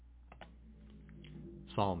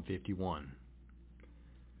Psalm 51.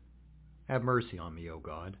 Have mercy on me, O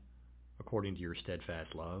God, according to your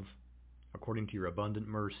steadfast love. According to your abundant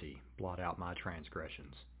mercy, blot out my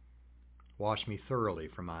transgressions. Wash me thoroughly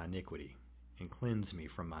from my iniquity, and cleanse me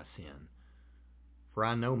from my sin. For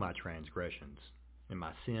I know my transgressions, and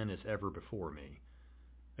my sin is ever before me.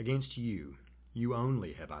 Against you, you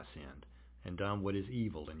only have I sinned, and done what is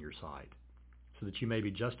evil in your sight, so that you may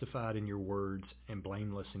be justified in your words and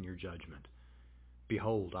blameless in your judgment.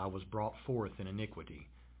 Behold, I was brought forth in iniquity,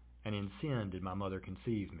 and in sin did my mother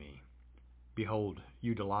conceive me. Behold,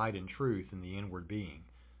 you delight in truth in the inward being,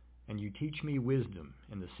 and you teach me wisdom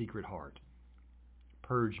in the secret heart.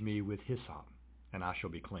 Purge me with hyssop, and I shall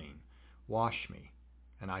be clean. Wash me,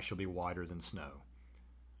 and I shall be whiter than snow.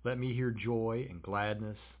 Let me hear joy and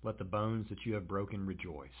gladness. Let the bones that you have broken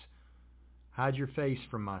rejoice. Hide your face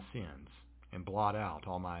from my sins, and blot out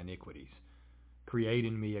all my iniquities. Create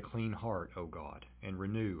in me a clean heart, O God, and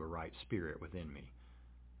renew a right spirit within me.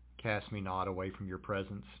 Cast me not away from your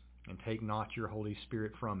presence, and take not your Holy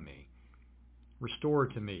Spirit from me. Restore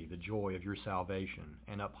to me the joy of your salvation,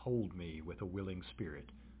 and uphold me with a willing spirit.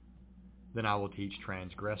 Then I will teach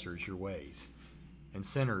transgressors your ways, and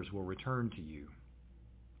sinners will return to you.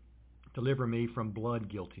 Deliver me from blood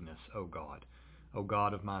guiltiness, O God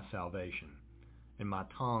of my salvation, and my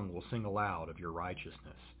tongue will sing aloud of your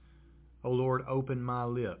righteousness. O Lord, open my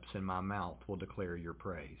lips, and my mouth will declare your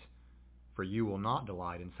praise. For you will not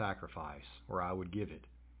delight in sacrifice, or I would give it.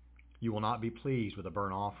 You will not be pleased with a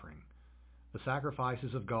burnt offering. The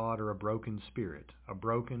sacrifices of God are a broken spirit, a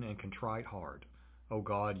broken and contrite heart. O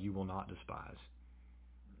God, you will not despise.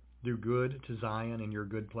 Do good to Zion in your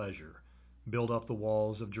good pleasure. Build up the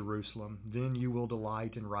walls of Jerusalem. Then you will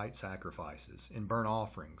delight in right sacrifices, in burnt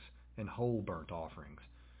offerings, and whole burnt offerings.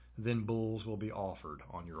 Then bulls will be offered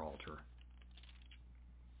on your altar.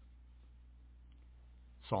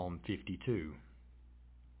 Psalm 52.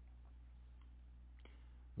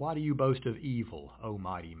 Why do you boast of evil, O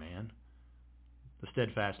mighty man? The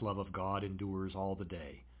steadfast love of God endures all the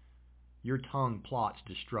day. Your tongue plots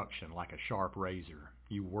destruction like a sharp razor,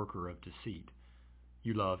 you worker of deceit.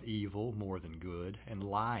 You love evil more than good, and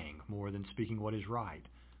lying more than speaking what is right.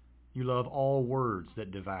 You love all words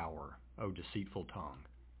that devour, O deceitful tongue.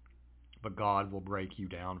 But God will break you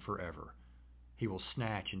down forever. He will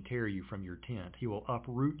snatch and tear you from your tent. He will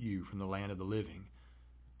uproot you from the land of the living.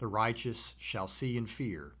 The righteous shall see and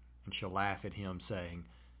fear, and shall laugh at him, saying,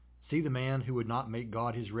 See the man who would not make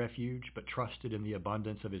God his refuge, but trusted in the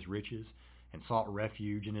abundance of his riches, and sought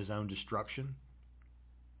refuge in his own destruction?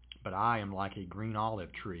 But I am like a green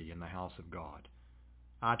olive tree in the house of God.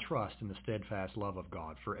 I trust in the steadfast love of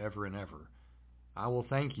God forever and ever. I will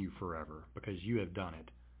thank you forever, because you have done it.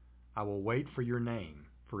 I will wait for your name,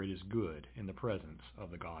 for it is good in the presence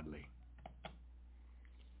of the godly.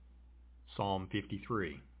 Psalm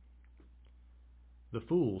 53. The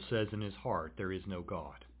fool says in his heart, There is no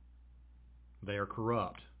God. They are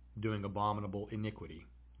corrupt, doing abominable iniquity.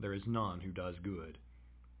 There is none who does good.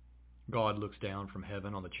 God looks down from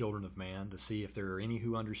heaven on the children of man to see if there are any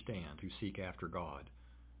who understand, who seek after God.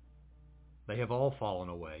 They have all fallen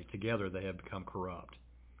away. Together they have become corrupt.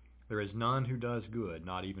 There is none who does good,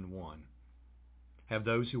 not even one. Have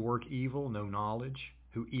those who work evil no knowledge,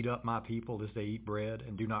 who eat up my people as they eat bread,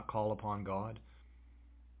 and do not call upon God?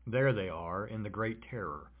 There they are in the great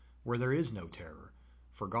terror, where there is no terror.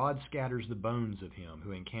 For God scatters the bones of him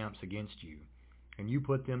who encamps against you, and you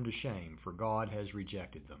put them to shame, for God has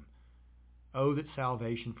rejected them. Oh, that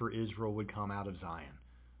salvation for Israel would come out of Zion,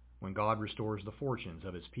 when God restores the fortunes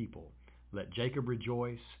of his people. Let Jacob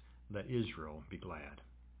rejoice, let Israel be glad.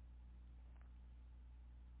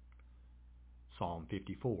 Psalm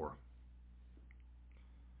 54.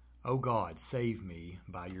 O God, save me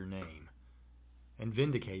by your name, and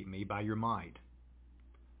vindicate me by your might.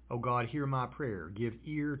 O God, hear my prayer. Give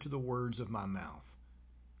ear to the words of my mouth.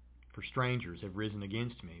 For strangers have risen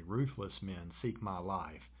against me. Ruthless men seek my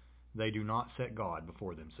life. They do not set God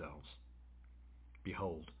before themselves.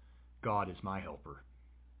 Behold, God is my helper.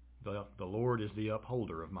 The Lord is the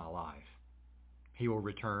upholder of my life. He will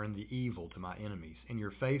return the evil to my enemies. In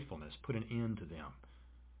your faithfulness put an end to them.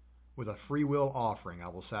 With a freewill offering I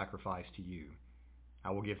will sacrifice to you.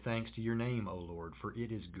 I will give thanks to your name, O Lord, for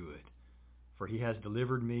it is good. For he has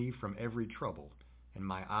delivered me from every trouble, and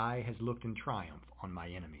my eye has looked in triumph on my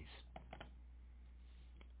enemies.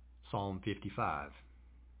 Psalm 55.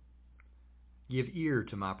 Give ear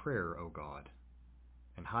to my prayer, O God,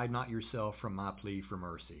 and hide not yourself from my plea for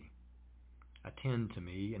mercy. Attend to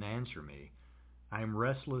me and answer me. I am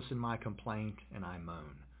restless in my complaint, and I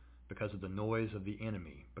moan, because of the noise of the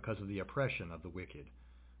enemy, because of the oppression of the wicked.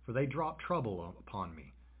 For they drop trouble upon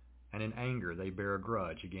me, and in anger they bear a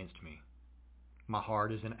grudge against me. My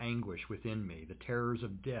heart is in anguish within me. The terrors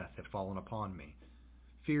of death have fallen upon me.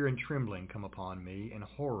 Fear and trembling come upon me, and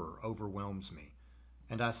horror overwhelms me.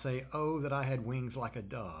 And I say, oh, that I had wings like a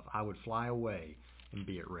dove. I would fly away and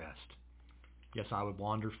be at rest. Yes, I would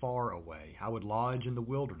wander far away. I would lodge in the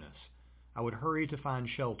wilderness. I would hurry to find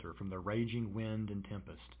shelter from the raging wind and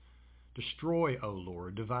tempest. Destroy, O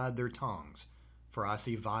Lord, divide their tongues, for I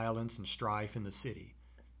see violence and strife in the city.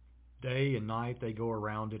 Day and night they go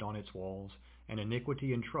around it on its walls, and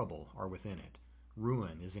iniquity and trouble are within it.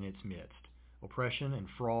 Ruin is in its midst. Oppression and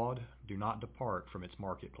fraud do not depart from its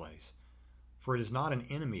marketplace. For it is not an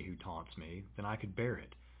enemy who taunts me, then I could bear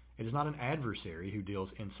it. It is not an adversary who deals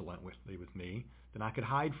insolently with me, then I could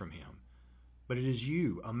hide from him. But it is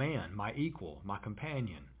you, a man, my equal, my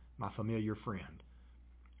companion, my familiar friend.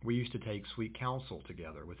 We used to take sweet counsel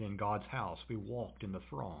together. Within God's house we walked in the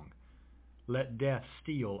throng. Let death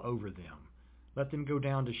steal over them. Let them go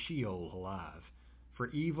down to Sheol alive.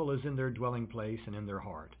 For evil is in their dwelling place and in their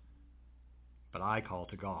heart. But I call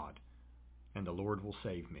to God, and the Lord will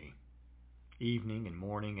save me. Evening and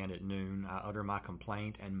morning and at noon I utter my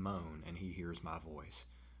complaint and moan, and he hears my voice.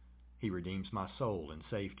 He redeems my soul in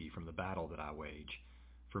safety from the battle that I wage,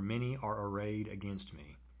 for many are arrayed against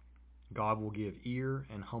me. God will give ear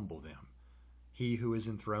and humble them, he who is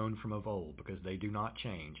enthroned from of old, because they do not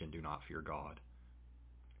change and do not fear God.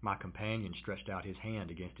 My companion stretched out his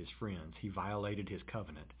hand against his friends. He violated his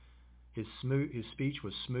covenant. His speech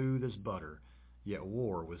was smooth as butter, yet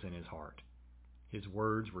war was in his heart. His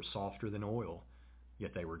words were softer than oil,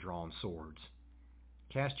 yet they were drawn swords.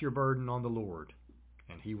 Cast your burden on the Lord,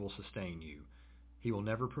 and he will sustain you. He will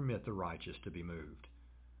never permit the righteous to be moved.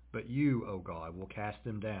 But you, O God, will cast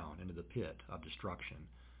them down into the pit of destruction.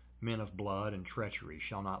 Men of blood and treachery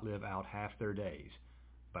shall not live out half their days,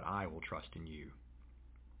 but I will trust in you.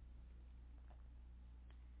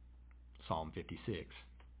 Psalm 56.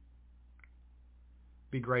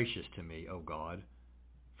 Be gracious to me, O God,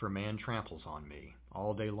 for man tramples on me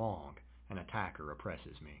all day long, an attacker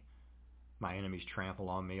oppresses me. My enemies trample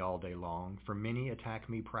on me all day long, for many attack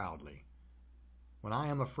me proudly. When I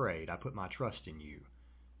am afraid, I put my trust in you,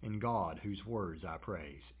 in God whose words I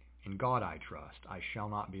praise. In God I trust, I shall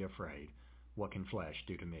not be afraid. What can flesh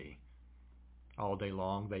do to me? All day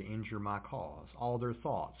long they injure my cause. All their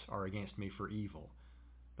thoughts are against me for evil.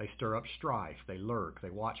 They stir up strife, they lurk, they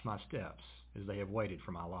watch my steps, as they have waited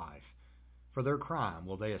for my life. For their crime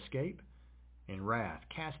will they escape? In wrath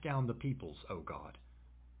cast down the peoples, O God.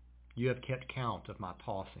 You have kept count of my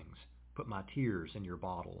tossings, put my tears in your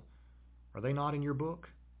bottle. Are they not in your book?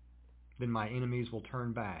 Then my enemies will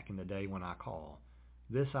turn back in the day when I call.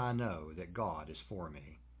 This I know, that God is for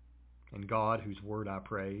me. In God whose word I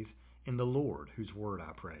praise, in the Lord whose word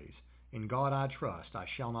I praise. In God I trust, I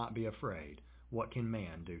shall not be afraid. What can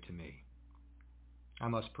man do to me? I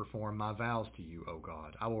must perform my vows to you, O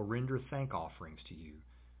God. I will render thank offerings to you.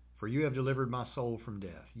 For you have delivered my soul from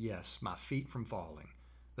death, yes, my feet from falling,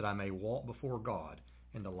 that I may walk before God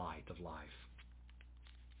in the light of life.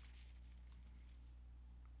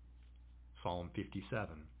 Psalm 57.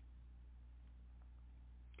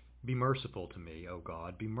 Be merciful to me, O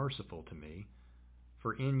God, be merciful to me,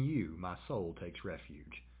 for in you my soul takes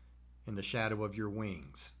refuge. In the shadow of your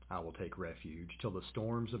wings I will take refuge till the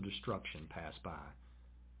storms of destruction pass by.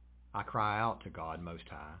 I cry out to God Most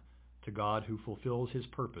High, to God who fulfills his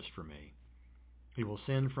purpose for me. He will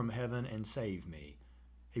send from heaven and save me.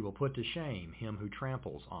 He will put to shame him who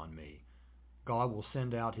tramples on me. God will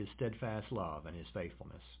send out his steadfast love and his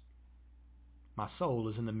faithfulness. My soul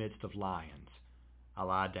is in the midst of lions. I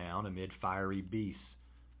lie down amid fiery beasts,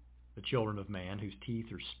 the children of man, whose teeth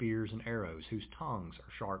are spears and arrows, whose tongues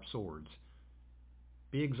are sharp swords.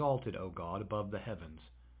 Be exalted, O God, above the heavens.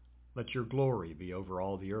 Let your glory be over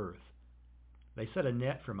all the earth. They set a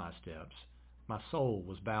net for my steps. My soul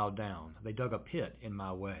was bowed down. They dug a pit in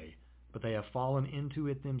my way, but they have fallen into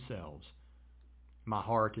it themselves. My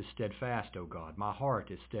heart is steadfast, O God, my heart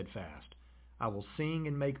is steadfast. I will sing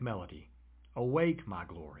and make melody. Awake, my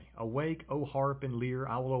glory. Awake, O harp and lyre,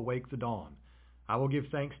 I will awake the dawn. I will give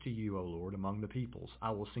thanks to you, O Lord, among the peoples.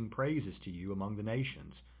 I will sing praises to you among the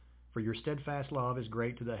nations. For your steadfast love is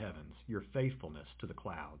great to the heavens, your faithfulness to the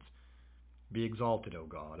clouds. Be exalted, O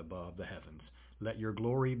God, above the heavens. Let your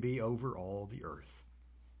glory be over all the earth.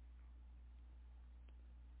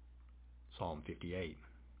 Psalm 58.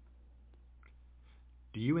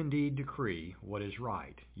 Do you indeed decree what is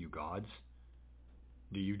right, you gods?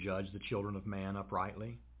 Do you judge the children of man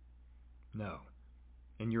uprightly? No.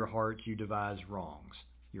 In your heart you devise wrongs.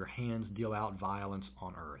 Your hands deal out violence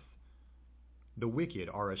on earth. The wicked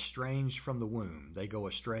are estranged from the womb. They go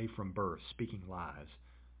astray from birth, speaking lies.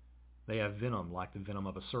 They have venom like the venom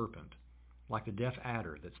of a serpent, like the deaf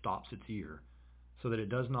adder that stops its ear, so that it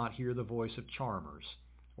does not hear the voice of charmers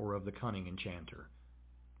or of the cunning enchanter.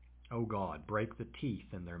 O God, break the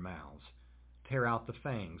teeth in their mouths. Tear out the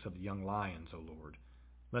fangs of the young lions, O Lord.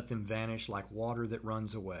 Let them vanish like water that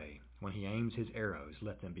runs away. When he aims his arrows,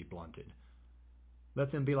 let them be blunted.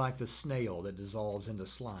 Let them be like the snail that dissolves into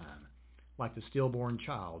slime, like the stillborn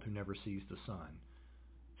child who never sees the sun.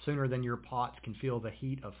 Sooner than your pots can feel the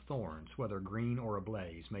heat of thorns, whether green or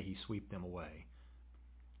ablaze, may he sweep them away.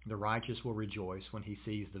 The righteous will rejoice when he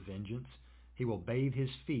sees the vengeance. He will bathe his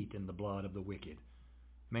feet in the blood of the wicked.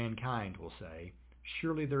 Mankind will say,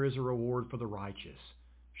 surely there is a reward for the righteous.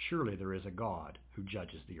 Surely there is a God who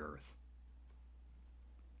judges the earth.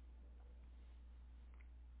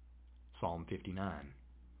 Psalm 59.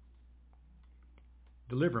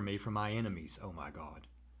 Deliver me from my enemies, O my God.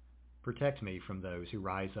 Protect me from those who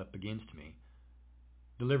rise up against me.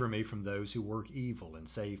 Deliver me from those who work evil, and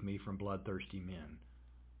save me from bloodthirsty men.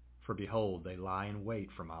 For behold, they lie in wait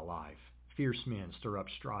for my life. Fierce men stir up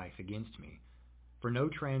strife against me. For no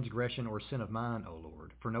transgression or sin of mine, O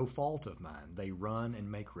Lord, for no fault of mine, they run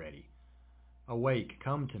and make ready. Awake,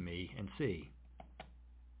 come to me, and see.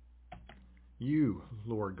 You,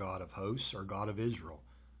 Lord God of hosts, are God of Israel.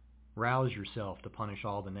 Rouse yourself to punish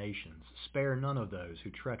all the nations. Spare none of those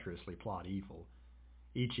who treacherously plot evil.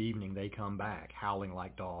 Each evening they come back, howling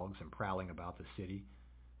like dogs and prowling about the city.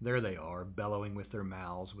 There they are, bellowing with their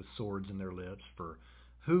mouths, with swords in their lips, for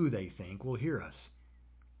who, they think, will hear us?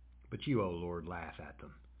 But you, O Lord, laugh at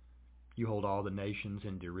them. You hold all the nations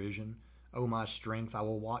in derision. O my strength, I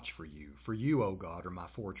will watch for you. For you, O God, are my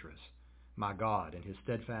fortress. My God, in his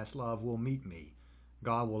steadfast love, will meet me.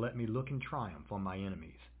 God will let me look in triumph on my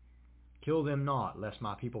enemies. Kill them not, lest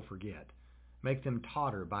my people forget. Make them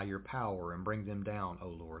totter by your power, and bring them down, O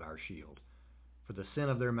Lord, our shield. For the sin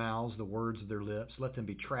of their mouths, the words of their lips, let them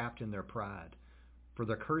be trapped in their pride. For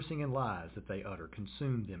the cursing and lies that they utter,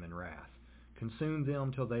 consume them in wrath. Consume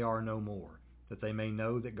them till they are no more, that they may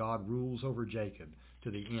know that God rules over Jacob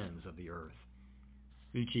to the ends of the earth.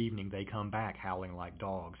 Each evening they come back howling like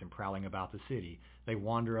dogs and prowling about the city. They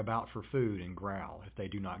wander about for food and growl if they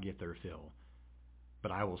do not get their fill.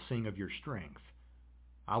 But I will sing of your strength.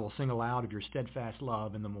 I will sing aloud of your steadfast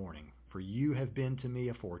love in the morning, for you have been to me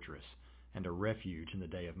a fortress and a refuge in the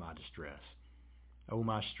day of my distress. O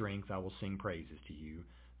my strength, I will sing praises to you,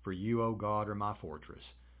 for you, O God, are my fortress,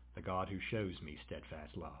 the God who shows me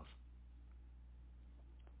steadfast love.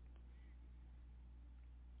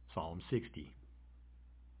 Psalm 60.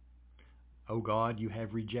 O God, you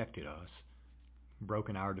have rejected us,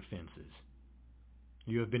 broken our defenses.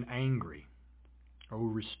 You have been angry. O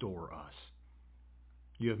restore us.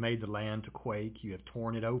 You have made the land to quake. You have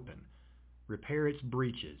torn it open. Repair its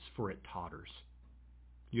breaches, for it totters.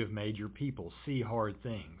 You have made your people see hard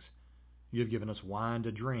things. You have given us wine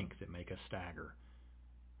to drink that make us stagger.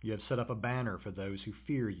 You have set up a banner for those who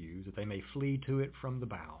fear you, that they may flee to it from the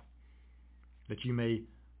bow. That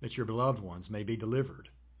your beloved ones may be delivered.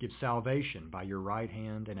 Give salvation by your right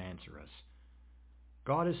hand and answer us.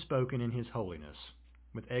 God has spoken in his holiness.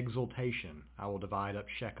 With exultation I will divide up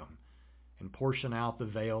Shechem and portion out the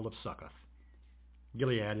vale of Succoth.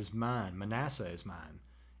 Gilead is mine, Manasseh is mine.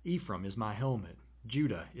 Ephraim is my helmet,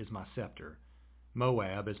 Judah is my scepter.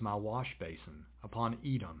 Moab is my wash basin. Upon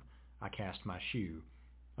Edom I cast my shoe.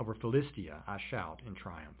 Over Philistia I shout in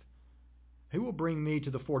triumph. Who will bring me to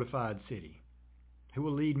the fortified city? Who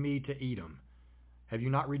will lead me to Edom? Have you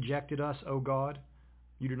not rejected us, O God?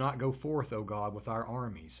 You do not go forth, O God, with our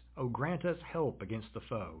armies. O grant us help against the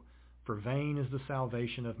foe, for vain is the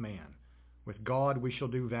salvation of man. With God we shall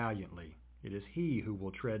do valiantly. It is he who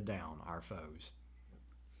will tread down our foes.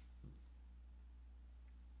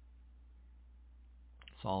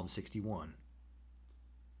 Psalm 61.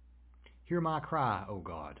 Hear my cry, O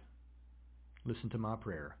God. Listen to my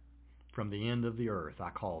prayer. From the end of the earth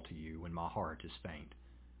I call to you when my heart is faint.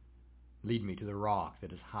 Lead me to the rock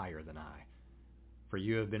that is higher than I. For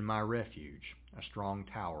you have been my refuge, a strong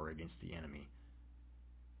tower against the enemy.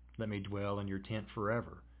 Let me dwell in your tent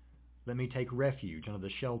forever. Let me take refuge under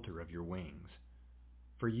the shelter of your wings.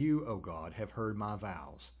 For you, O God, have heard my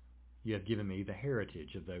vows. You have given me the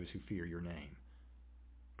heritage of those who fear your name.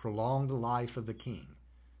 Prolong the life of the king.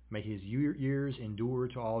 May his years endure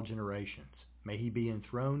to all generations. May he be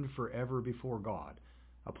enthroned forever before God.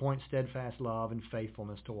 Appoint steadfast love and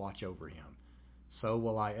faithfulness to watch over him. So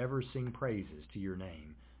will I ever sing praises to your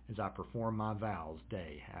name as I perform my vows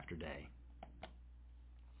day after day.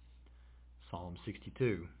 Psalm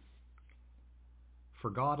 62. For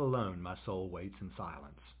God alone my soul waits in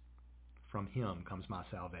silence. From him comes my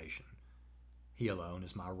salvation. He alone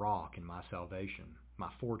is my rock and my salvation, my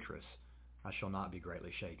fortress. I shall not be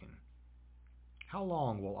greatly shaken. How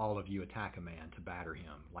long will all of you attack a man to batter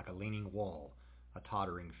him, like a leaning wall, a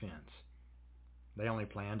tottering fence? They only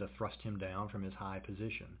plan to thrust him down from his high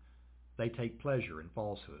position. They take pleasure in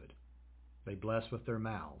falsehood. They bless with their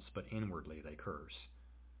mouths, but inwardly they curse.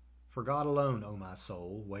 For God alone, O my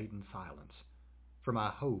soul, wait in silence, for my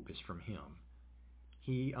hope is from him.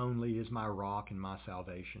 He only is my rock and my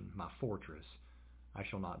salvation, my fortress. I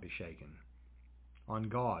shall not be shaken. On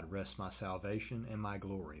God rests my salvation and my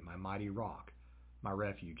glory, my mighty rock. My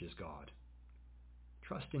refuge is God.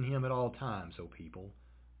 Trust in him at all times, O people.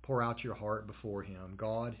 Pour out your heart before him.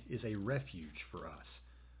 God is a refuge for us.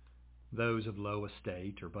 Those of low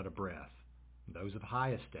estate are but a breath. Those of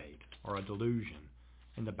high estate are a delusion.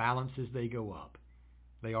 In the balances they go up.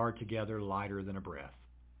 They are together lighter than a breath.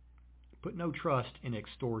 Put no trust in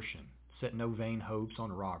extortion. Set no vain hopes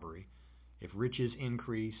on robbery. If riches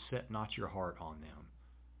increase, set not your heart on them.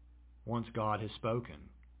 Once God has spoken.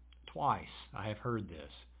 Twice I have heard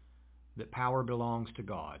this, that power belongs to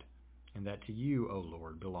God, and that to you, O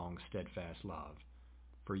Lord, belongs steadfast love,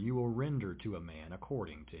 for you will render to a man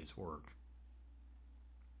according to his work.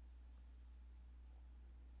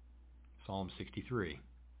 Psalm 63.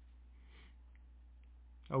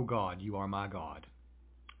 O God, you are my God.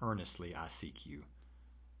 Earnestly I seek you.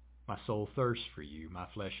 My soul thirsts for you, my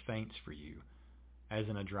flesh faints for you, as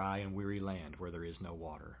in a dry and weary land where there is no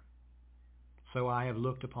water. So I have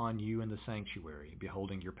looked upon you in the sanctuary,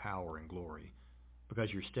 beholding your power and glory. Because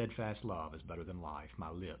your steadfast love is better than life, my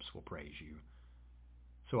lips will praise you.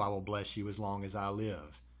 So I will bless you as long as I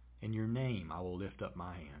live. In your name I will lift up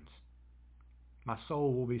my hands. My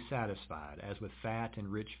soul will be satisfied as with fat and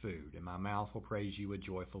rich food, and my mouth will praise you with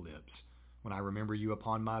joyful lips, when I remember you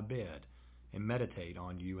upon my bed, and meditate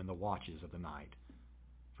on you in the watches of the night.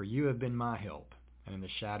 For you have been my help, and in the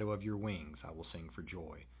shadow of your wings I will sing for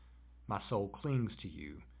joy. My soul clings to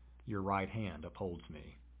you, your right hand upholds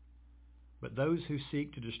me. But those who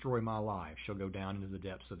seek to destroy my life shall go down into the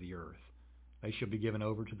depths of the earth. They shall be given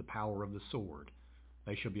over to the power of the sword.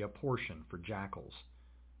 They shall be a portion for jackals.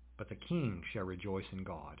 But the king shall rejoice in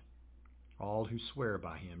God. All who swear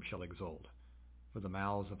by him shall exult, for the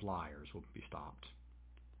mouths of liars will be stopped.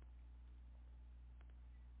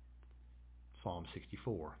 Psalm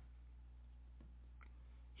 64.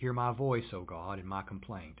 Hear my voice, O God, in my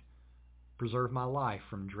complaint. Preserve my life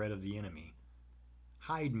from dread of the enemy.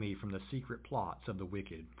 Hide me from the secret plots of the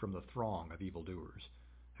wicked, from the throng of evildoers,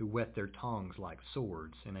 who whet their tongues like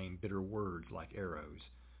swords and aim bitter words like arrows,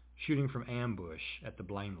 shooting from ambush at the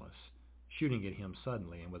blameless, shooting at him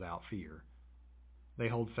suddenly and without fear. They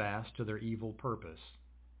hold fast to their evil purpose.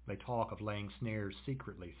 They talk of laying snares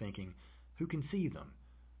secretly, thinking, who can see them?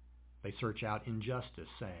 They search out injustice,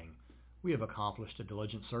 saying, we have accomplished a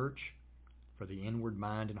diligent search, for the inward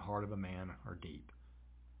mind and heart of a man are deep.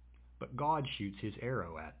 But God shoots his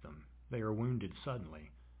arrow at them. They are wounded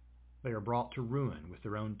suddenly. They are brought to ruin with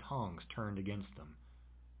their own tongues turned against them.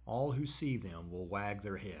 All who see them will wag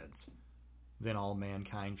their heads. Then all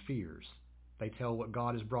mankind fears. They tell what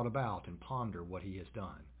God has brought about and ponder what he has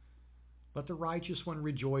done. Let the righteous one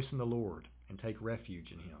rejoice in the Lord and take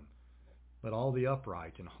refuge in him. Let all the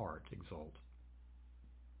upright in heart exult.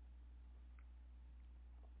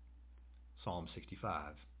 Psalm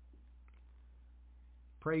 65.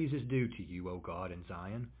 Praise is due to you, O God, in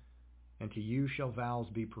Zion, and to you shall vows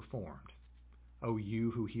be performed. O you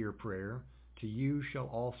who hear prayer, to you shall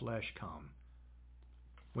all flesh come.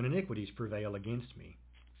 When iniquities prevail against me,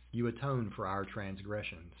 you atone for our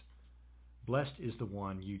transgressions. Blessed is the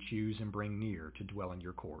one you choose and bring near to dwell in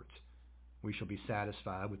your courts. We shall be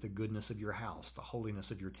satisfied with the goodness of your house, the holiness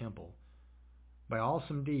of your temple. By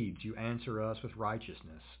awesome deeds you answer us with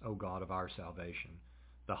righteousness, O God of our salvation,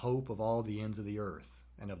 the hope of all the ends of the earth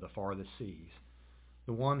and of the farthest seas,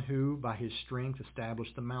 the one who by his strength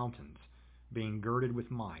established the mountains, being girded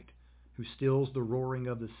with might, who stills the roaring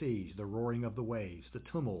of the seas, the roaring of the waves, the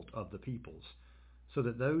tumult of the peoples, so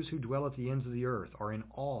that those who dwell at the ends of the earth are in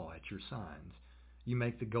awe at your signs. You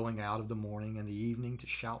make the going out of the morning and the evening to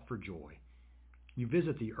shout for joy. You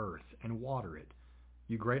visit the earth and water it.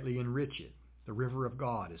 You greatly enrich it. The river of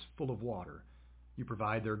God is full of water. You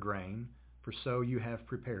provide their grain, for so you have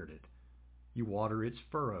prepared it. You water its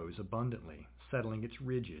furrows abundantly, settling its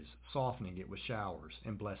ridges, softening it with showers,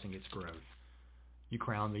 and blessing its growth. You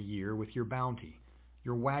crown the year with your bounty.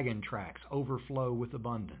 Your wagon tracks overflow with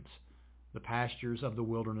abundance. The pastures of the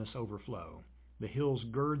wilderness overflow. The hills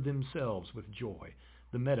gird themselves with joy.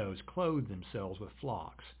 The meadows clothe themselves with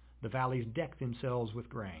flocks. The valleys deck themselves with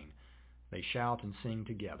grain. They shout and sing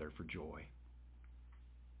together for joy.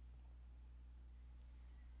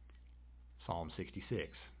 Psalm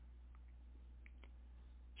 66.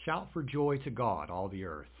 Shout for joy to God, all the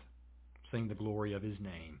earth. Sing the glory of his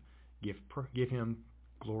name. Give him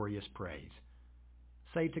glorious praise.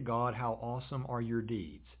 Say to God, how awesome are your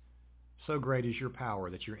deeds. So great is your power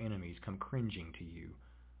that your enemies come cringing to you.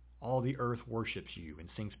 All the earth worships you and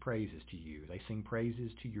sings praises to you. They sing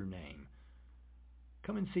praises to your name.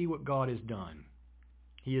 Come and see what God has done.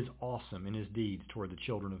 He is awesome in his deeds toward the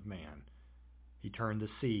children of man. He turned the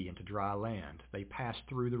sea into dry land. They passed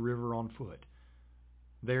through the river on foot.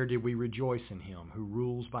 There did we rejoice in him, who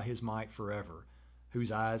rules by his might forever,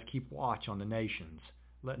 whose eyes keep watch on the nations.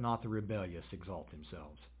 Let not the rebellious exalt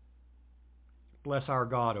themselves. Bless our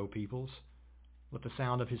God, O peoples. Let the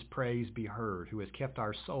sound of his praise be heard, who has kept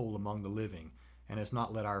our soul among the living, and has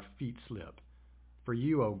not let our feet slip. For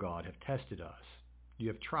you, O God, have tested us. You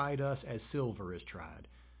have tried us as silver is tried.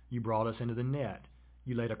 You brought us into the net.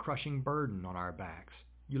 You laid a crushing burden on our backs.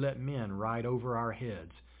 You let men ride over our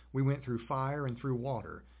heads. We went through fire and through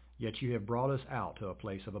water, yet you have brought us out to a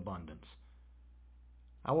place of abundance.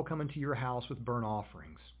 I will come into your house with burnt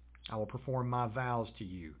offerings. I will perform my vows to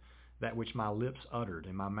you, that which my lips uttered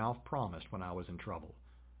and my mouth promised when I was in trouble.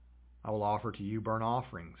 I will offer to you burnt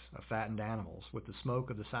offerings of fattened animals with the smoke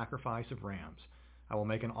of the sacrifice of rams. I will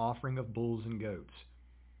make an offering of bulls and goats.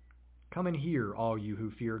 Come and hear, all you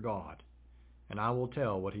who fear God, and I will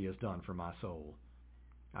tell what he has done for my soul.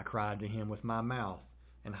 I cried to him with my mouth,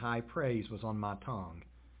 and high praise was on my tongue.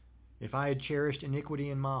 If I had cherished iniquity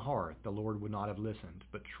in my heart, the Lord would not have listened,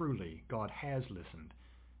 but truly God has listened,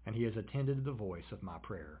 and he has attended to the voice of my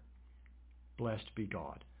prayer. Blessed be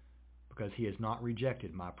God, because he has not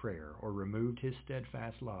rejected my prayer or removed his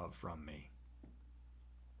steadfast love from me.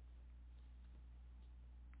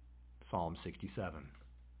 Psalm 67.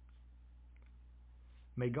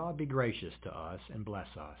 May God be gracious to us and bless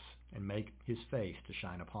us, and make his face to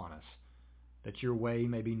shine upon us, that your way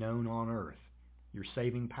may be known on earth, your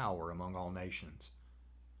saving power among all nations.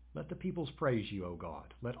 Let the peoples praise you, O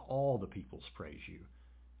God. Let all the peoples praise you.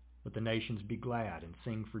 Let the nations be glad and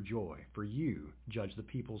sing for joy, for you judge the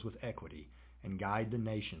peoples with equity and guide the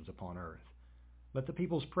nations upon earth. Let the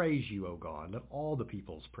peoples praise you, O God. Let all the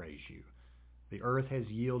peoples praise you. The earth has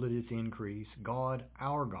yielded its increase. God,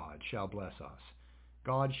 our God, shall bless us.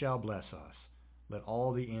 God shall bless us. Let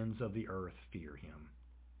all the ends of the earth fear him.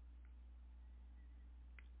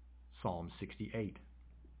 Psalm 68.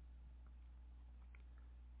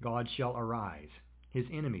 God shall arise. His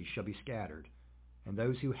enemies shall be scattered, and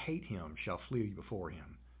those who hate him shall flee before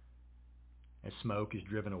him. As smoke is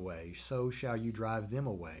driven away, so shall you drive them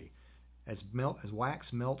away. As wax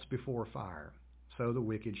melts before fire, so the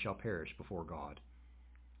wicked shall perish before God.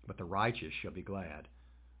 But the righteous shall be glad.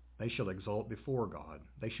 They shall exult before God.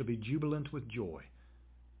 They shall be jubilant with joy.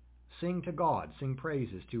 Sing to God, sing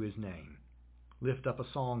praises to his name. Lift up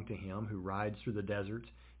a song to him who rides through the deserts.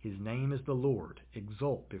 His name is the Lord.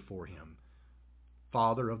 Exult before him.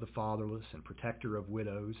 Father of the fatherless and protector of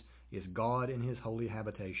widows is God in his holy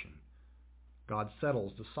habitation. God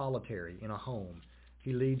settles the solitary in a home.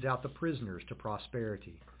 He leads out the prisoners to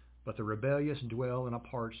prosperity, but the rebellious dwell in a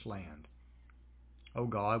parched land. O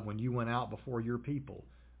God, when you went out before your people,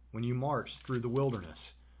 when you marched through the wilderness,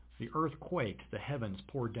 the earth quaked, the heavens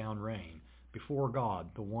poured down rain, before God,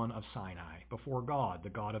 the one of Sinai, before God, the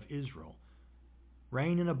God of Israel.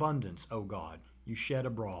 Rain in abundance, O God, you shed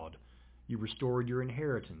abroad. You restored your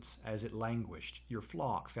inheritance as it languished. Your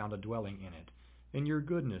flock found a dwelling in it. In your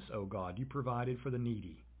goodness, O God, you provided for the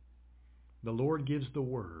needy. The Lord gives the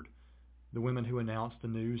word. The women who announce the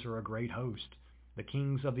news are a great host. The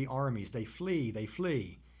kings of the armies, they flee, they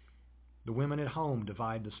flee. The women at home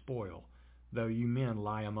divide the spoil, though you men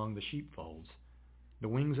lie among the sheepfolds. The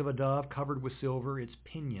wings of a dove covered with silver, its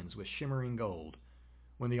pinions with shimmering gold.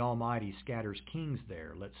 When the Almighty scatters kings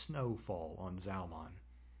there, let snow fall on Zalmon.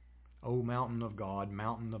 O mountain of God,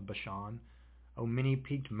 mountain of Bashan, O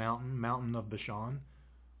many-peaked mountain, mountain of Bashan,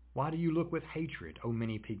 why do you look with hatred, O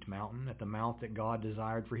many-peaked mountain, at the mount that God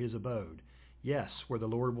desired for his abode? Yes, where the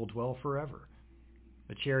Lord will dwell forever.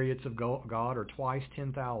 The chariots of God are twice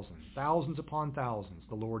 10,000, thousands upon thousands,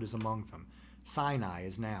 the Lord is among them. Sinai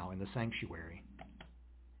is now in the sanctuary.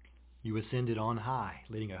 You ascended on high,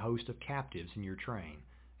 leading a host of captives in your train,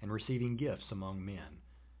 and receiving gifts among men,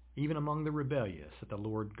 even among the rebellious, that the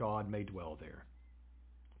Lord God may dwell there.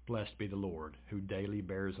 Blessed be the Lord, who daily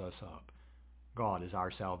bears us up. God is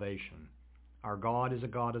our salvation. Our God is a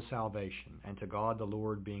God of salvation, and to God the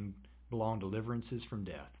Lord belong deliverances from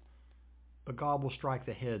death. But God will strike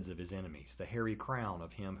the heads of his enemies, the hairy crown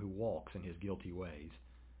of him who walks in his guilty ways.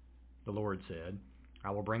 The Lord said, I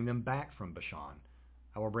will bring them back from Bashan.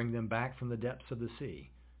 I will bring them back from the depths of the sea,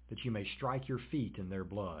 that you may strike your feet in their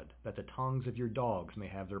blood, that the tongues of your dogs may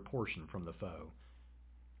have their portion from the foe.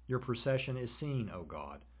 Your procession is seen, O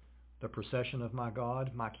God, the procession of my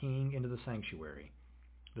God, my King, into the sanctuary.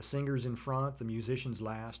 The singers in front, the musicians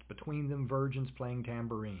last, between them virgins playing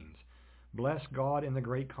tambourines. Bless God in the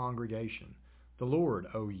great congregation. The Lord,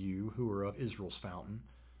 O you who are of Israel's fountain.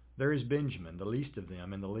 There is Benjamin, the least of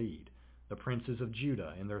them, in the lead, the princes of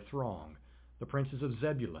Judah in their throng, the princes of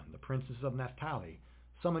Zebulun, the princes of Naphtali.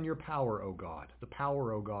 Summon your power, O God, the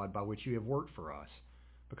power, O God, by which you have worked for us.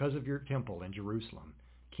 Because of your temple in Jerusalem,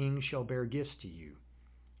 kings shall bear gifts to you.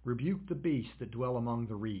 Rebuke the beasts that dwell among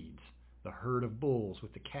the reeds, the herd of bulls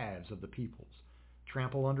with the calves of the peoples.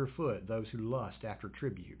 Trample underfoot those who lust after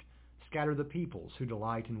tribute. Scatter the peoples who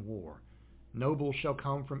delight in war. Nobles shall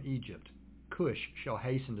come from Egypt. Cush shall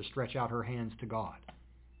hasten to stretch out her hands to God.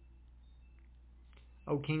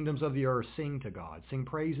 O kingdoms of the earth, sing to God. Sing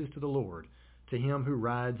praises to the Lord, to him who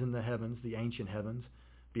rides in the heavens, the ancient heavens.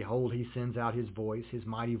 Behold, he sends out his voice, his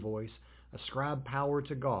mighty voice. Ascribe power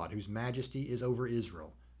to God, whose majesty is over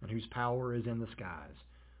Israel, and whose power is in the skies.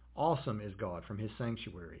 Awesome is God from his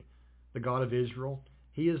sanctuary. The God of Israel,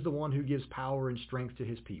 he is the one who gives power and strength to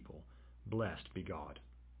his people. Blessed be God.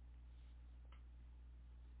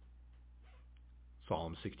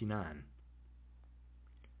 Psalm 69.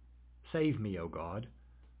 Save me, O God,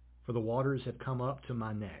 for the waters have come up to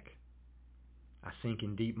my neck. I sink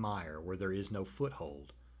in deep mire where there is no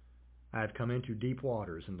foothold. I have come into deep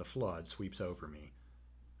waters, and the flood sweeps over me.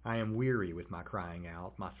 I am weary with my crying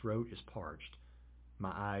out. My throat is parched.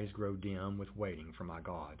 My eyes grow dim with waiting for my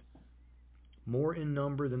God. More in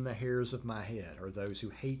number than the hairs of my head are those who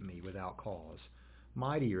hate me without cause.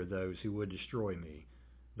 Mighty are those who would destroy me,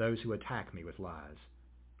 those who attack me with lies.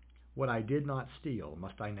 What I did not steal,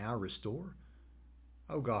 must I now restore?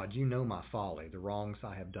 O God, you know my folly. The wrongs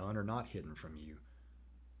I have done are not hidden from you.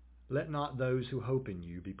 Let not those who hope in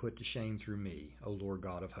you be put to shame through me, O Lord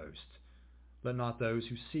God of hosts. Let not those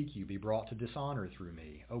who seek you be brought to dishonor through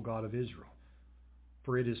me, O God of Israel.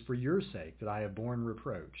 For it is for your sake that I have borne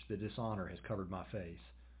reproach, that dishonor has covered my face.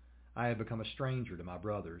 I have become a stranger to my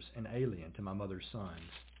brothers, an alien to my mother's sons.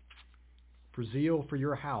 For zeal for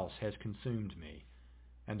your house has consumed me,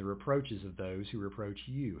 and the reproaches of those who reproach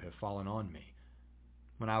you have fallen on me.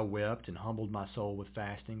 When I wept and humbled my soul with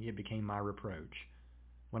fasting, it became my reproach.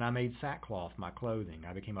 When I made sackcloth my clothing,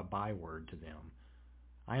 I became a byword to them.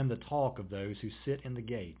 I am the talk of those who sit in the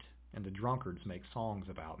gate, and the drunkards make songs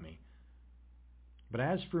about me. But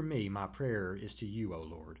as for me, my prayer is to you, O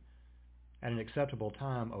Lord. At an acceptable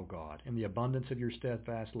time, O God, in the abundance of your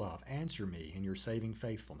steadfast love, answer me in your saving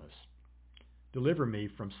faithfulness. Deliver me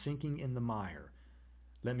from sinking in the mire.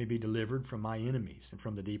 Let me be delivered from my enemies and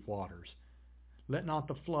from the deep waters. Let not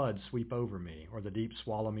the flood sweep over me, or the deep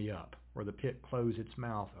swallow me up, or the pit close its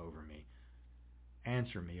mouth over me.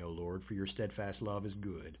 Answer me, O Lord, for your steadfast love is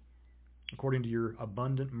good. According to your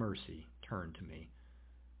abundant mercy, turn to me.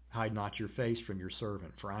 Hide not your face from your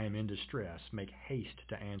servant, for I am in distress. Make haste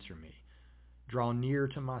to answer me. Draw near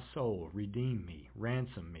to my soul, redeem me,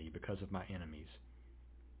 ransom me because of my enemies.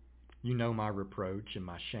 You know my reproach and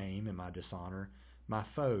my shame and my dishonor. My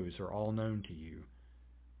foes are all known to you.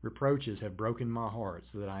 Reproaches have broken my heart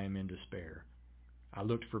so that I am in despair. I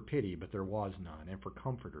looked for pity, but there was none, and for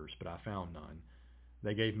comforters, but I found none.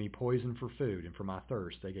 They gave me poison for food, and for my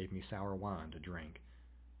thirst they gave me sour wine to drink.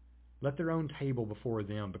 Let their own table before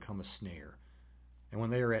them become a snare, and when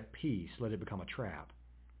they are at peace, let it become a trap.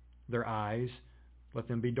 Their eyes, let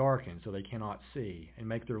them be darkened so they cannot see, and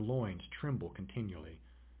make their loins tremble continually.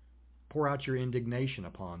 Pour out your indignation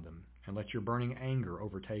upon them, and let your burning anger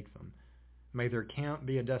overtake them. May their camp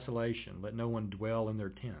be a desolation, let no one dwell in their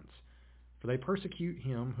tents. For they persecute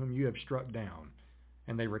him whom you have struck down,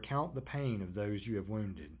 and they recount the pain of those you have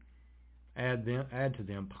wounded. Add to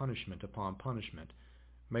them punishment upon punishment.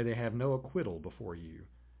 May they have no acquittal before you.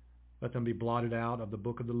 Let them be blotted out of the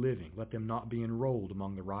book of the living. Let them not be enrolled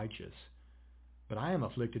among the righteous. But I am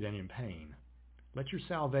afflicted and in pain. Let your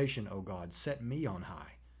salvation, O God, set me on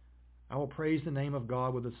high. I will praise the name of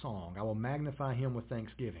God with a song. I will magnify him with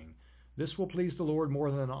thanksgiving. This will please the Lord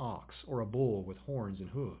more than an ox or a bull with horns and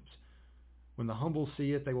hooves. When the humble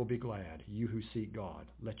see it, they will be glad. You who seek God,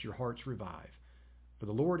 let your hearts revive. For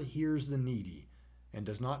the Lord hears the needy and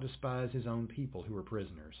does not despise his own people who are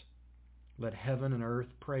prisoners. Let heaven and earth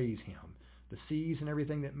praise him, the seas and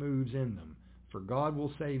everything that moves in them. For God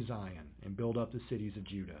will save Zion and build up the cities of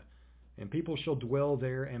Judah. And people shall dwell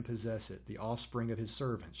there and possess it. The offspring of his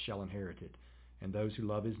servants shall inherit it, and those who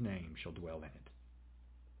love his name shall dwell in it.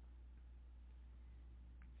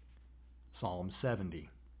 Psalm 70.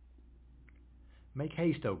 Make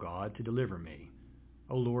haste, O God, to deliver me.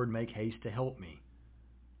 O Lord, make haste to help me.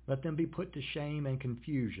 Let them be put to shame and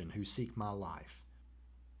confusion who seek my life.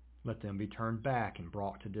 Let them be turned back and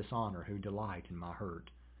brought to dishonor who delight in my hurt.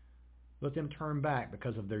 Let them turn back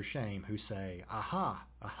because of their shame who say, Aha!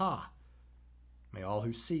 Aha! May all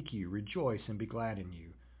who seek you rejoice and be glad in you.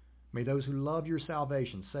 May those who love your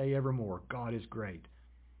salvation say evermore, God is great.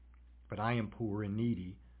 But I am poor and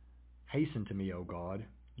needy. Hasten to me, O God.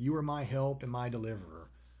 You are my help and my deliverer.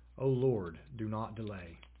 O Lord, do not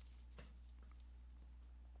delay.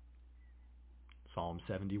 Psalm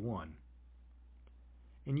 71.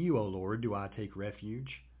 In you, O Lord, do I take refuge.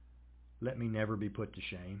 Let me never be put to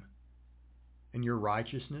shame. In your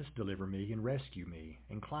righteousness deliver me and rescue me.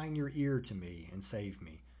 Incline your ear to me and save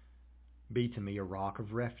me. Be to me a rock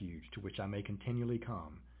of refuge to which I may continually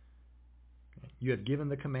come. You have given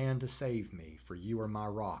the command to save me, for you are my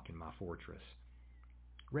rock and my fortress.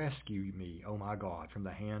 Rescue me, O my God, from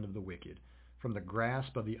the hand of the wicked, from the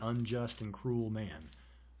grasp of the unjust and cruel man.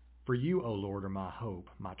 For you, O Lord, are my hope,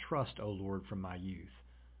 my trust, O Lord, from my youth.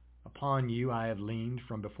 Upon you I have leaned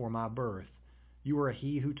from before my birth. You are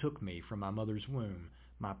he who took me from my mother's womb.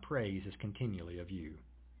 My praise is continually of you.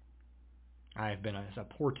 I have been as a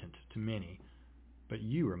portent to many, but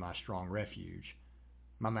you are my strong refuge.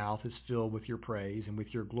 My mouth is filled with your praise and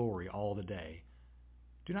with your glory all the day.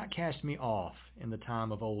 Do not cast me off in the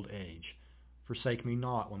time of old age. Forsake me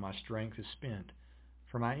not when my strength is spent.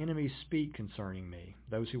 For my enemies speak concerning me.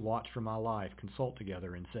 Those who watch for my life consult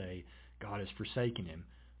together and say, God has forsaken him.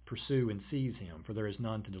 Pursue and seize him, for there is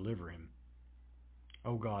none to deliver him.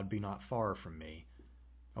 O God, be not far from me.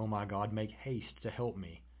 O my God, make haste to help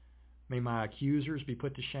me. May my accusers be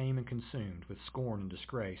put to shame and consumed. With scorn and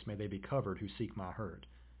disgrace may they be covered who seek my hurt.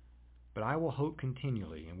 But I will hope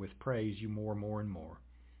continually, and with praise you more and more.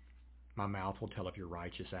 My mouth will tell of your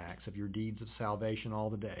righteous acts, of your deeds of salvation all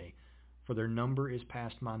the day, for their number is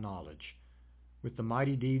past my knowledge. With the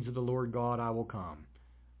mighty deeds of the Lord God I will come.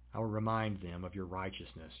 I will remind them of your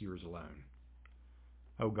righteousness, yours alone.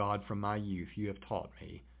 O God, from my youth you have taught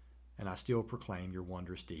me, and I still proclaim your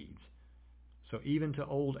wondrous deeds. So even to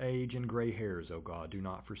old age and gray hairs, O God, do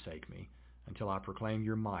not forsake me, until I proclaim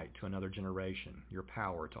your might to another generation, your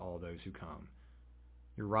power to all those who come.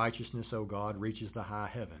 Your righteousness, O God, reaches the high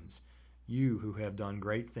heavens. You who have done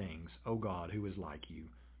great things, O God, who is like you.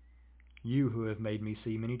 You who have made me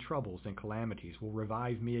see many troubles and calamities will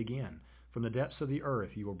revive me again. From the depths of the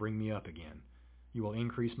earth you will bring me up again. You will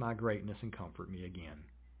increase my greatness and comfort me again.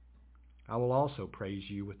 I will also praise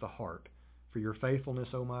you with the harp, for your faithfulness,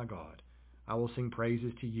 O my God. I will sing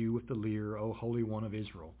praises to you with the lyre, O Holy One of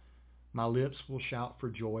Israel. My lips will shout for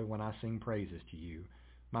joy when I sing praises to you,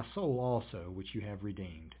 my soul also which you have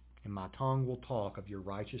redeemed. And my tongue will talk of your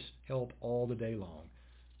righteous help all the day long,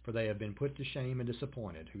 for they have been put to shame and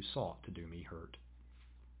disappointed who sought to do me hurt.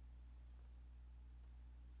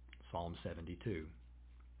 Psalm 72.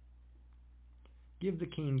 Give the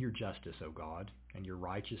king your justice, O God, and your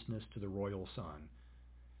righteousness to the royal son.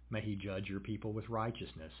 May he judge your people with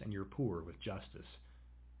righteousness and your poor with justice.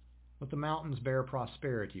 Let the mountains bear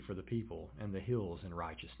prosperity for the people, and the hills in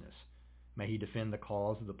righteousness. May he defend the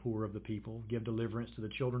cause of the poor of the people, give deliverance to the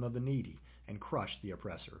children of the needy, and crush the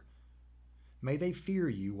oppressor. May they fear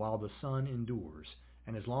you while the sun endures,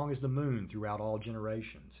 and as long as the moon throughout all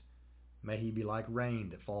generations. May he be like rain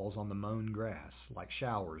that falls on the mown grass, like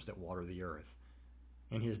showers that water the earth.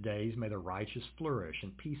 In his days may the righteous flourish,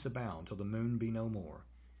 and peace abound till the moon be no more.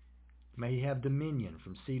 May he have dominion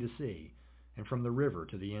from sea to sea, and from the river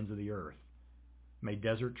to the ends of the earth. May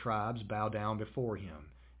desert tribes bow down before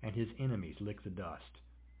him, and his enemies lick the dust.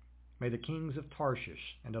 May the kings of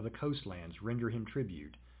Tarshish and of the coastlands render him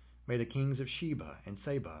tribute. May the kings of Sheba and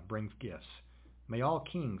Seba bring gifts. May all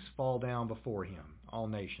kings fall down before him, all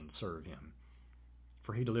nations serve him.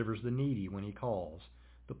 For he delivers the needy when he calls,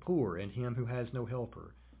 the poor and him who has no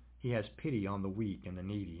helper. He has pity on the weak and the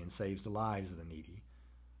needy, and saves the lives of the needy.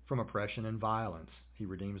 From oppression and violence he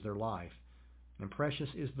redeems their life, and precious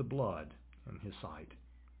is the blood in his sight.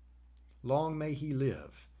 Long may he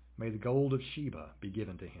live. May the gold of Sheba be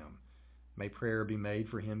given to him. May prayer be made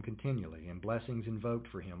for him continually, and blessings invoked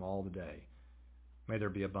for him all the day. May there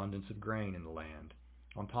be abundance of grain in the land.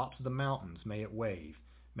 On tops of the mountains may it wave.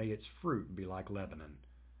 May its fruit be like Lebanon.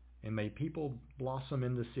 And may people blossom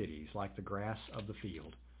in the cities like the grass of the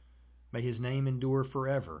field. May his name endure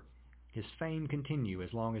forever. His fame continue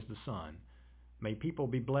as long as the sun. May people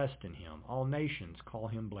be blessed in him. All nations call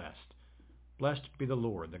him blessed. Blessed be the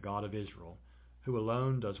Lord, the God of Israel, who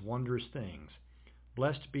alone does wondrous things.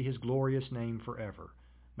 Blessed be his glorious name forever.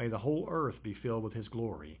 May the whole earth be filled with his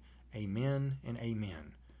glory. Amen and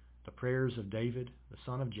amen. The prayers of David, the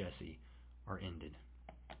son of Jesse, are ended.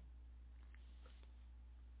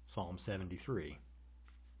 Psalm 73.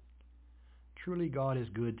 Truly God is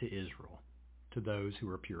good to Israel, to those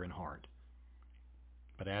who are pure in heart.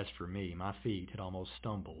 But as for me, my feet had almost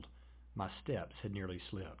stumbled, my steps had nearly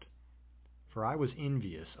slipped. For I was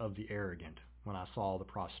envious of the arrogant when I saw the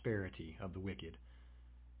prosperity of the wicked.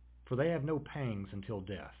 For they have no pangs until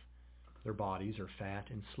death. Their bodies are fat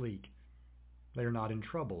and sleek. They are not in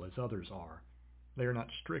trouble as others are. They are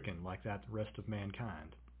not stricken like that the rest of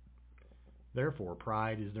mankind. Therefore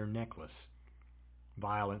pride is their necklace.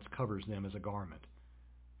 Violence covers them as a garment.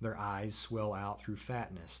 Their eyes swell out through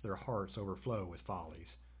fatness. Their hearts overflow with follies.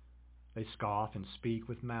 They scoff and speak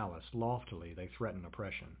with malice. Loftily they threaten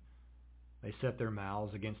oppression. They set their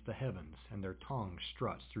mouths against the heavens, and their tongue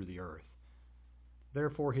struts through the earth.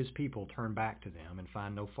 Therefore his people turn back to them and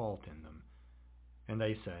find no fault in them. And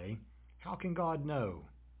they say, How can God know?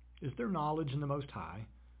 Is there knowledge in the Most High?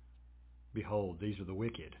 Behold, these are the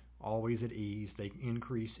wicked. Always at ease, they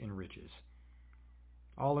increase in riches.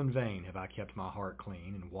 All in vain have I kept my heart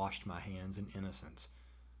clean and washed my hands in innocence.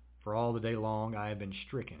 For all the day long I have been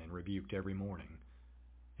stricken and rebuked every morning.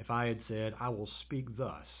 If I had said, I will speak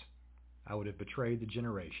thus, I would have betrayed the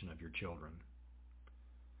generation of your children.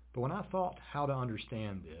 But when I thought how to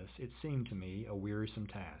understand this, it seemed to me a wearisome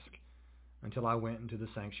task, until I went into the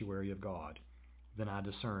sanctuary of God. Then I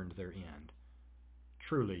discerned their end.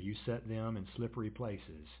 Truly, you set them in slippery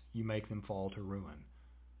places. You make them fall to ruin.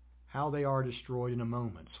 How they are destroyed in a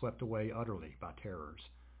moment, swept away utterly by terrors.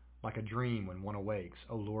 Like a dream when one awakes,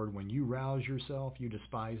 O Lord, when you rouse yourself, you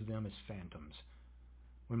despise them as phantoms.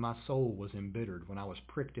 When my soul was embittered, when I was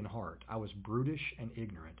pricked in heart, I was brutish and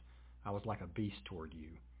ignorant. I was like a beast toward you.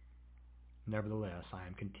 Nevertheless, I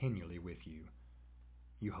am continually with you.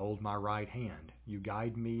 You hold my right hand. You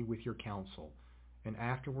guide me with your counsel, and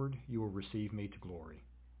afterward you will receive me to glory.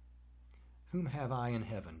 Whom have I in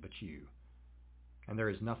heaven but you? And there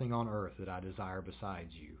is nothing on earth that I desire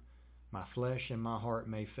besides you. My flesh and my heart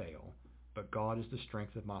may fail, but God is the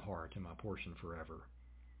strength of my heart and my portion forever.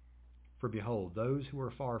 For behold, those who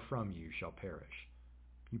are far from you shall perish.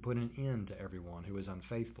 You put an end to everyone who is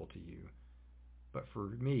unfaithful to you. But for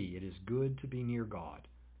me it is good to be near God.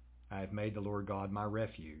 I have made the Lord God my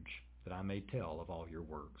refuge, that I may tell of all your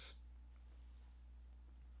works.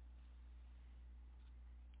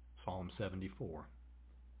 Psalm 74.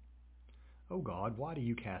 O God, why do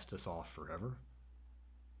you cast us off forever?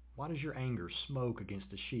 Why does your anger smoke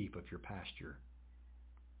against the sheep of your pasture?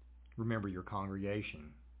 Remember your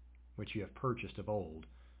congregation, which you have purchased of old,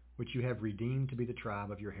 which you have redeemed to be the tribe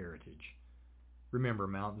of your heritage. Remember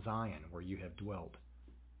Mount Zion, where you have dwelt.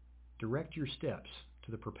 Direct your steps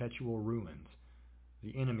to the perpetual ruins.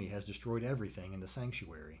 The enemy has destroyed everything in the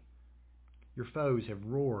sanctuary. Your foes have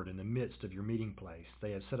roared in the midst of your meeting place.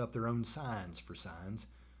 They have set up their own signs for signs.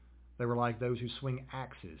 They were like those who swing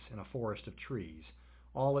axes in a forest of trees.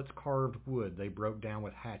 All its carved wood they broke down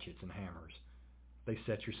with hatchets and hammers. They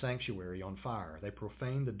set your sanctuary on fire. They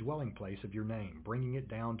profaned the dwelling place of your name, bringing it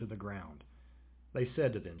down to the ground. They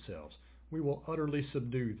said to themselves, We will utterly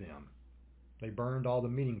subdue them. They burned all the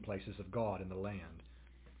meeting places of God in the land.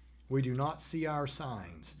 We do not see our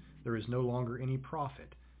signs. There is no longer any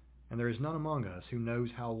prophet, and there is none among us who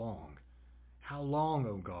knows how long. How long,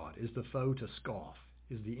 O God, is the foe to scoff?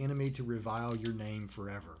 Is the enemy to revile your name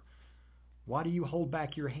forever? Why do you hold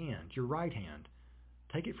back your hand, your right hand?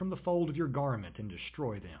 Take it from the fold of your garment and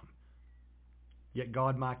destroy them. Yet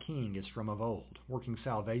God my King is from of old, working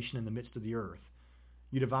salvation in the midst of the earth.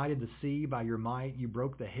 You divided the sea by your might. You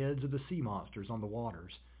broke the heads of the sea monsters on the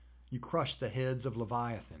waters. You crushed the heads of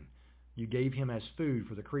Leviathan. You gave him as food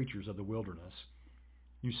for the creatures of the wilderness.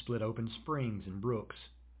 You split open springs and brooks.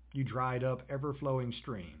 You dried up ever-flowing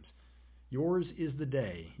streams. Yours is the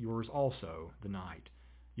day, yours also the night.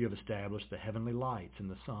 You have established the heavenly lights and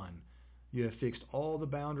the sun. You have fixed all the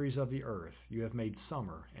boundaries of the earth. You have made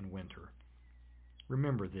summer and winter.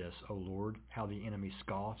 Remember this, O Lord, how the enemy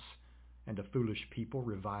scoffs, and a foolish people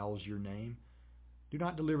reviles your name. Do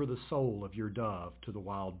not deliver the soul of your dove to the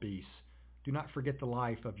wild beasts. Do not forget the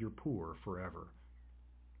life of your poor forever.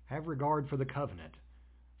 Have regard for the covenant,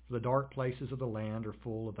 for the dark places of the land are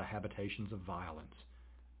full of the habitations of violence.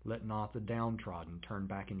 Let not the downtrodden turn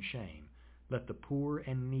back in shame. Let the poor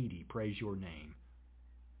and needy praise your name.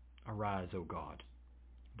 Arise, O God.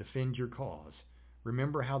 Defend your cause.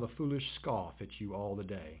 Remember how the foolish scoff at you all the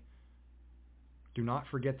day. Do not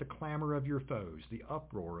forget the clamor of your foes, the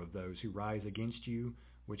uproar of those who rise against you,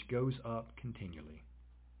 which goes up continually.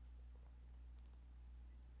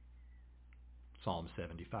 Psalm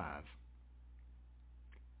 75.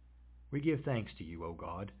 We give thanks to you, O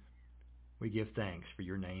God. We give thanks, for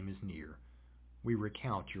your name is near. We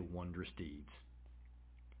recount your wondrous deeds.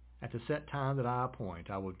 At the set time that I appoint,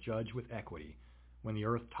 I will judge with equity. When the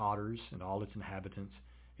earth totters and all its inhabitants,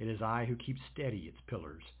 it is I who keep steady its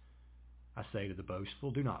pillars. I say to the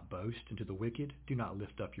boastful, do not boast, and to the wicked, do not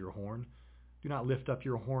lift up your horn. Do not lift up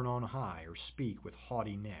your horn on high, or speak with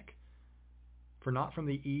haughty neck. For not from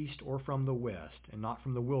the east or from the west, and not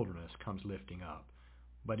from the wilderness comes lifting up,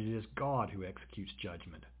 but it is God who executes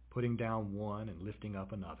judgment, putting down one and lifting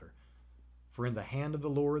up another. For in the hand of the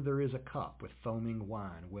Lord there is a cup with foaming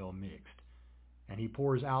wine well mixed, and he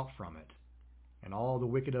pours out from it, and all the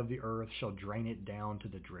wicked of the earth shall drain it down to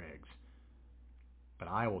the dregs. But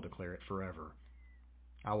I will declare it forever.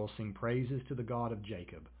 I will sing praises to the God of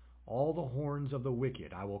Jacob. All the horns of the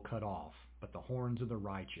wicked I will cut off, but the horns of the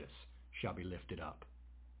righteous shall be lifted up.